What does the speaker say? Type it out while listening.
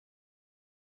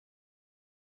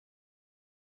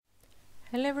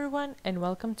Hello everyone and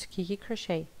welcome to Kiki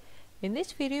Crochet. In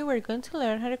this video we're going to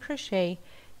learn how to crochet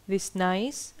this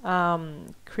nice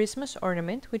Christmas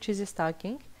ornament, which is a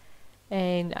stocking,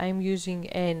 and I'm using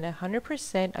an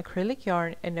 100% acrylic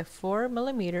yarn and a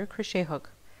 4mm crochet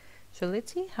hook. So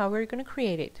let's see how we're going to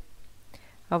create it.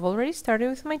 I've already started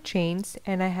with my chains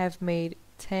and I have made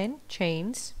 10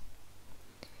 chains,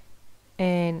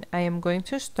 and I am going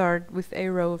to start with a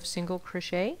row of single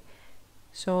crochet.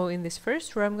 So in this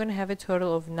first row I'm going to have a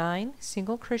total of 9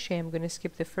 single crochet. I'm going to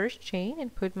skip the first chain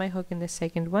and put my hook in the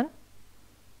second one.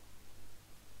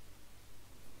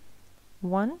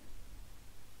 1,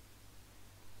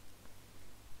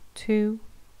 2,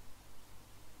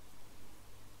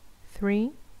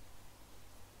 3,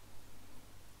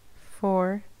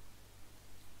 4,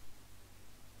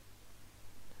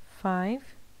 5,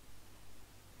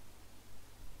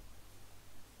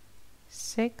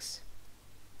 6,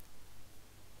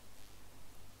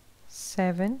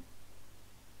 7,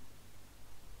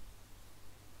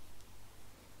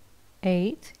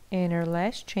 8, and our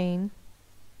last chain,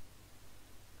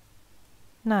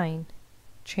 9.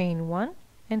 Chain 1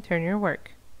 and turn your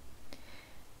work.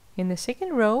 In the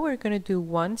second row we're going to do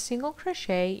 1 single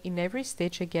crochet in every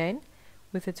stitch again,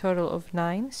 with a total of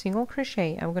 9 single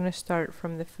crochet. I'm going to start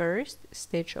from the first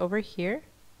stitch over here.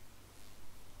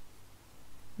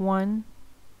 1,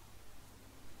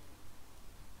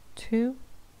 2,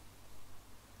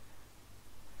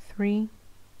 3,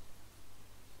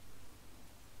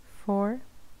 4,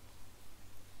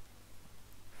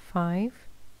 5,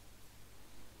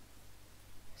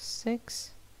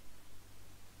 6,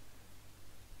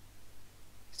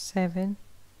 7,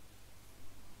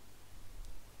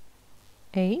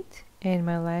 8, and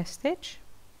my last stitch,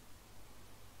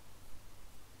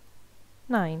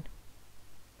 9.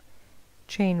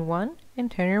 Chain 1 and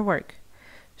turn your work.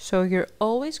 So you're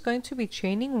always going to be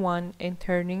chaining 1 and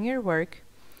turning your work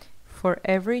for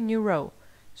every new row.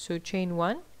 So chain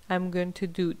 1, I'm going to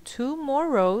do 2 more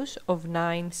rows of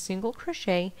 9 single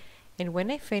crochet, and when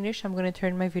I finish I'm going to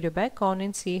turn my video back on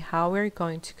and see how we're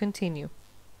going to continue.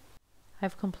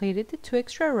 I've completed the 2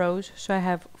 extra rows, so I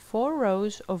have 4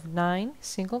 rows of 9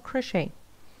 single crochet.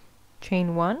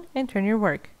 Chain 1 and turn your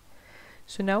work.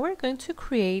 So now we're going to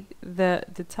create the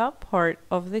top part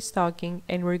of the stocking,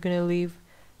 and we're going to leave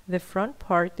the front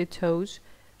part, the toes,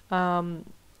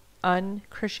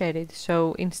 uncrocheted.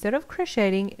 So instead of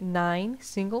crocheting 9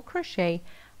 single crochet,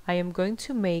 I am going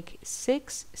to make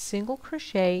 6 single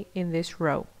crochet in this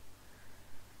row.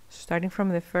 Starting from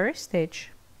the first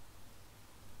stitch,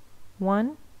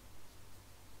 1,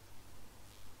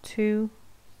 2,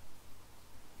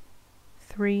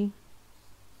 3,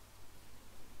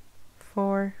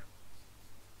 4,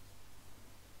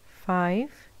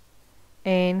 5,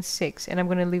 and 6, and I'm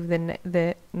going to leave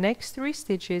the next 3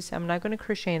 stitches. I'm not going to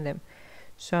crochet in them,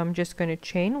 so I'm just going to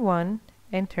chain 1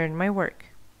 and turn my work.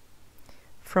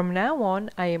 From now on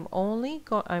I am always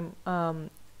going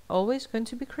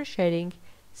to be crocheting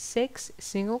 6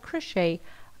 single crochet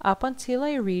up until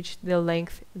I reach the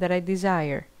length that I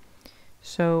desire.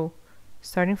 So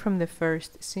starting from the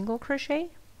first single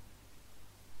crochet,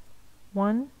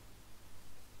 1,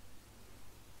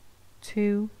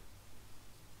 2,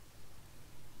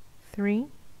 3,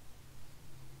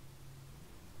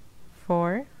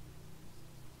 4,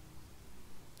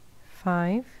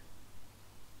 5,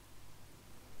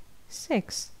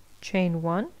 6. Chain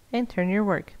 1 and turn your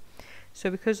work.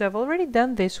 So because I've already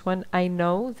done this one, I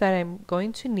know that I'm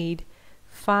going to need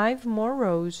 5 more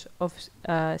rows of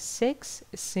 6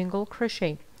 single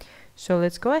crochet. So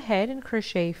let's go ahead and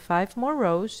crochet 5 more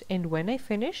rows, and when I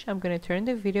finish I'm going to turn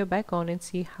the video back on and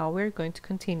see how we're going to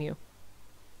continue.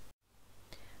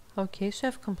 Okay, so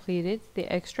I've completed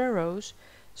the extra rows,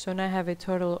 so now I have a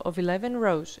total of 11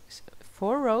 rows,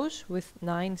 4 rows with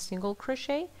 9 single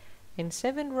crochet and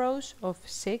 7 rows of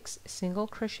 6 single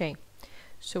crochet.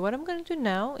 So what I'm going to do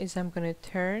now is I'm going to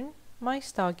turn my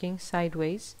stocking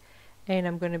sideways, and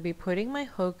I'm going to be putting my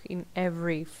hook in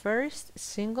every first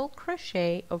single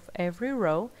crochet of every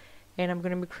row, and I'm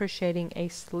going to be crocheting a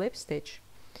slip stitch.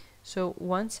 So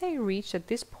once I reach at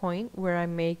this point where I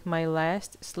make my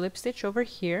last slip stitch over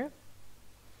here,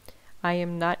 I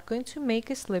am not going to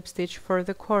make a slip stitch for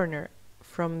the corner.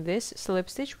 From this slip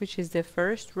stitch, which is the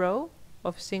first row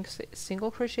of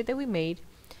single crochet that we made,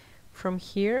 from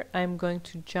here I'm going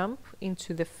to jump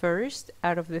into the first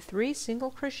out of the 3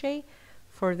 single crochet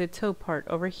for the toe part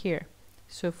over here.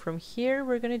 So from here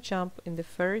we're going to jump in the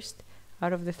first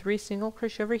out of the 3 single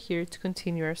crochet over here to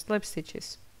continue our slip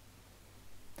stitches.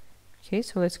 Okay,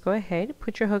 so let's go ahead,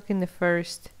 put your hook in the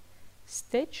first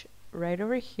stitch right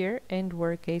over here and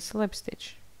work a slip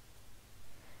stitch.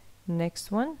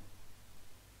 next one,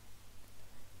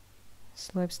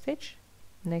 slip stitch,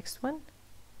 next one,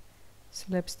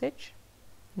 slip stitch,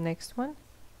 next one,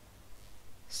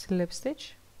 slip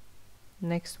stitch,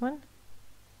 next one,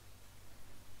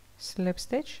 slip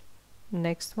stitch,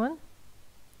 next one,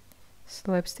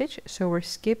 slip stitch. So we're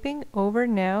skipping over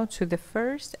now to the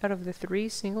first out of the 3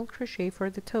 single crochet for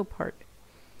the toe part.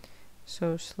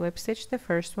 So slip stitch the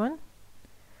first one,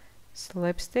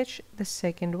 slip stitch the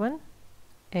second one,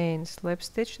 and slip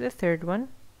stitch the third one.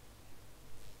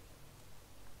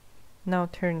 Now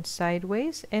turn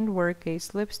sideways and work a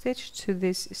slip stitch to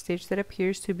this stitch that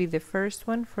appears to be the first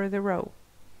one for the row,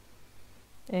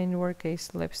 and work a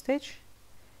slip stitch,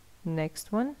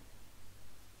 next one,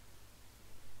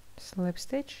 slip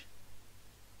stitch,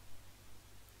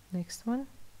 next one,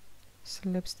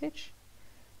 slip stitch,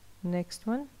 next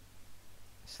one,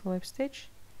 slip stitch,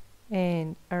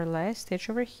 and our last stitch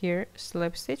over here,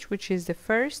 slip stitch, which is the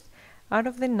first out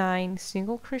of the 9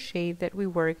 single crochet that we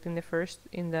worked in the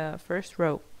first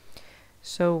row.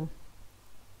 So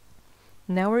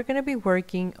now we're going to be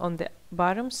working on the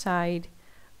bottom side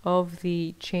of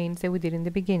the chains that we did in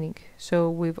the beginning. So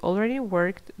we've already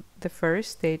worked the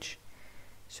first stitch,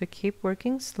 so keep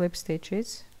working slip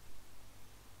stitches,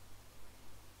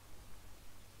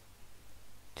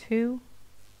 2,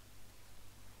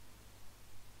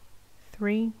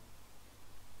 3,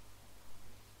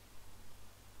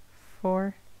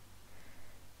 4.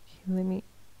 Okay, let me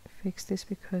fix this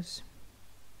because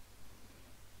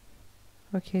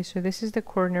okay, so this is the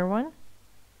corner one,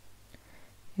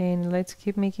 and let's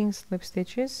keep making slip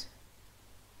stitches,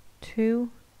 2,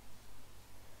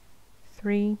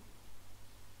 3,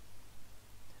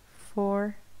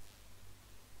 4,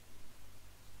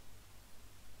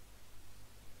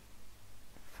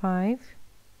 5,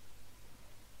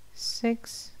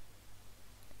 6,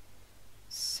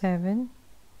 7,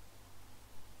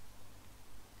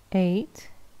 8,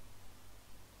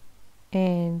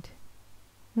 and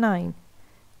 9.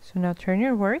 So now turn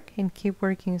your work and keep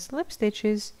working slip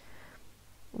stitches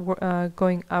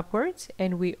going upwards,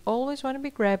 and we always want to be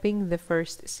grabbing the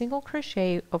first single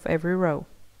crochet of every row.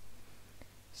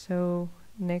 So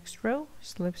next row,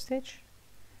 slip stitch,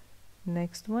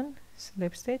 next one,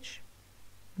 slip stitch,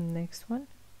 next one,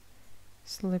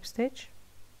 slip stitch,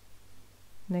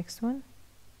 next one,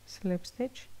 slip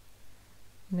stitch,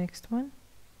 next one,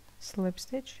 slip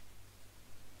stitch.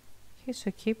 Okay,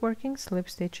 so keep working slip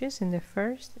stitches in the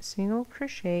first single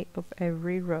crochet of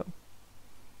every row.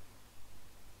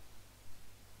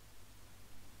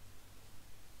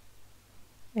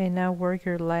 And now work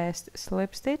your last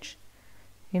slip stitch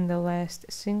in the last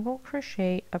single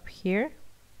crochet up here,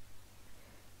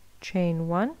 chain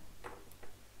 1,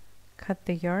 cut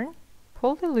the yarn,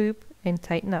 pull the loop, and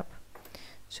tighten up.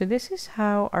 So this is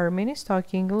how our mini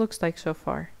stocking looks like so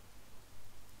far.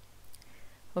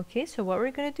 Okay, so what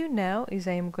we're going to do now is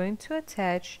I am going to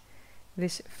attach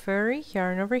this furry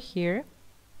yarn over here.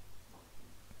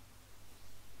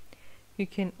 You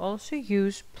can also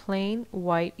use plain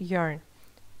white yarn,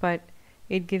 but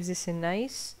it gives us a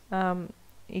nice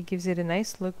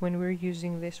look when we're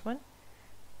using this one,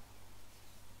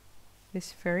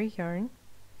 this furry yarn.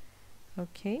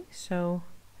 Okay, so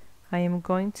I am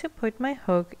going to put my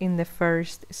hook in the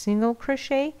first single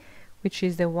crochet, which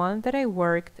is the one that I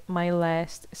worked my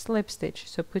last slip stitch.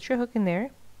 So put your hook in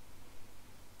there,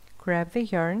 grab the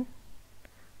yarn,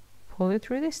 pull it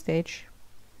through the stitch,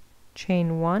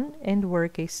 chain 1, and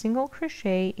work a single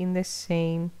crochet in the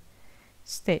same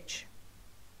stitch.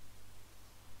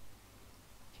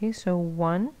 Okay, so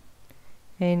 1,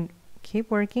 and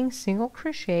keep working single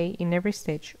crochet in every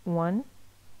stitch. 1,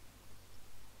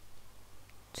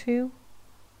 2,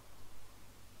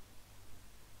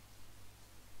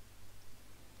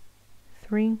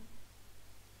 3,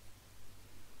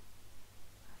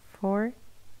 4,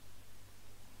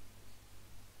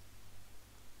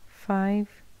 5,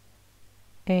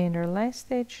 and our last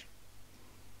stitch,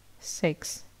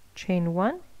 6. Chain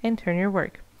 1 and turn your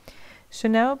work. So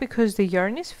now, because the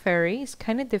yarn is furry, it's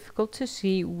kind of difficult to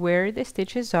see where the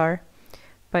stitches are,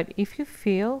 but if you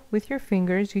feel with your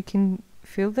fingers, you can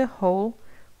feel the hole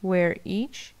where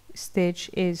each stitch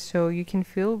is, so you can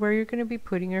feel where you're going to be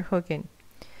putting your hook in.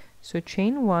 So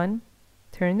chain 1,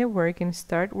 turn the work, and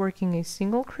start working a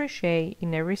single crochet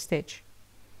in every stitch.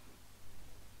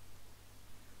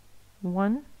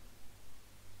 1,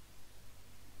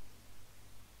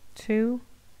 2,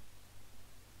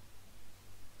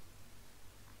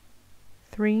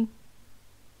 3,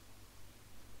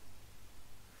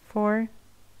 4,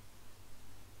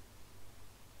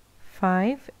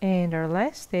 5, and our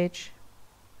last stitch,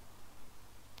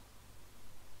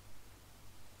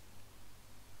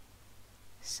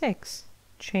 6.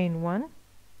 Chain 1,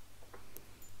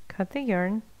 cut the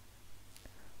yarn,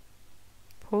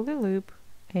 pull the loop,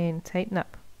 and tighten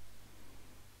up.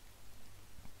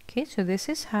 Okay, so this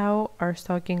is how our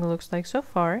stocking looks like so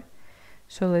far.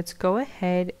 So let's go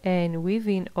ahead and weave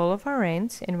in all of our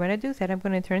ends, and when I do that, I'm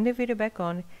going to turn the video back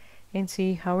on and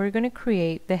see how we're going to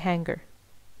create the hanger.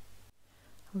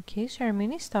 Okay, so our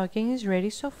mini stocking is ready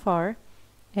so far,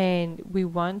 and we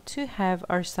want to have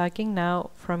our stocking now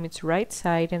from its right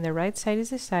side, and the right side is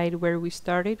the side where we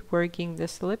started working the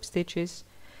slip stitches.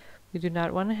 We do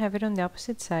not want to have it on the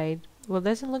opposite side. Well, it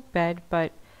doesn't look bad,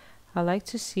 but I like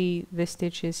to see the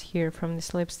stitches here from the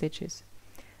slip stitches.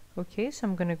 Okay, so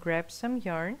I'm going to grab some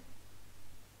yarn,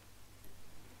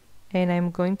 and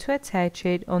I'm going to attach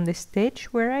it on the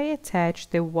stitch where I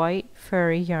attached the white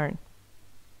furry yarn.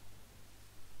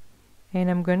 And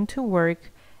I'm going to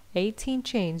work 18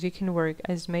 chains. You can work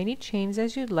as many chains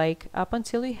as you'd like up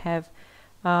until you have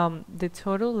the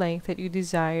total length that you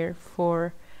desire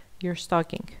for your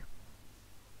stocking.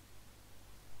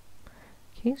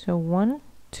 Okay, so 1,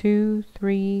 2,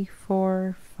 3,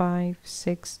 4, 5,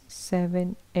 6,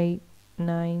 7, 8,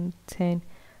 9, 10,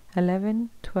 11,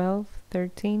 12,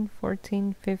 13,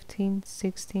 14, 15,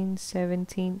 16,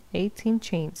 17, 18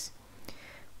 chains.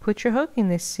 Put your hook in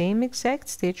the same exact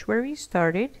stitch where you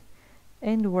started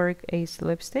and work a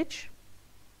slip stitch,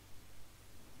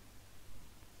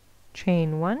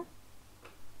 chain 1,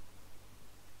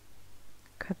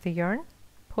 cut the yarn,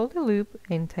 pull the loop,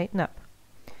 and tighten up.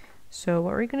 So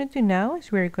what we're going to do now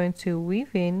is we're going to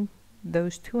weave in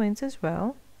those two ends as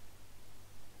well.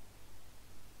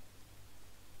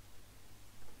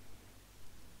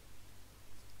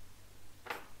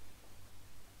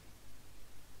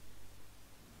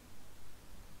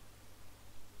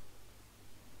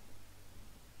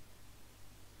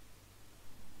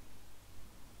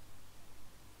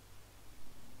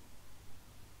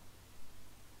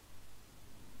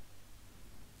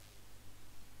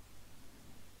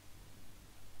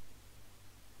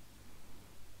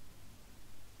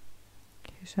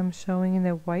 So I'm sewing in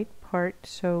the white part,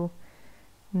 so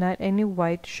not any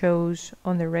white shows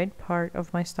on the red part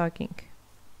of my stocking.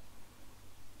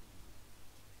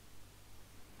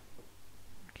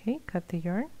 Okay, cut the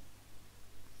yarn.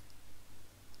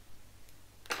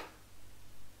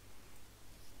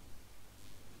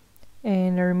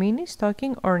 And our mini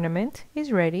stocking ornament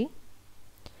is ready.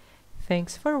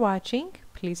 Thanks for watching.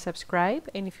 Please subscribe,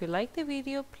 and if you like the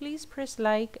video, please press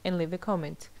like and leave a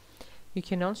comment. You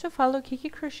can also follow Kiki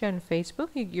Crochet on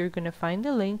Facebook. You're going to find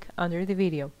the link under the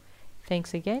video.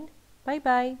 Thanks again. Bye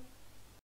bye.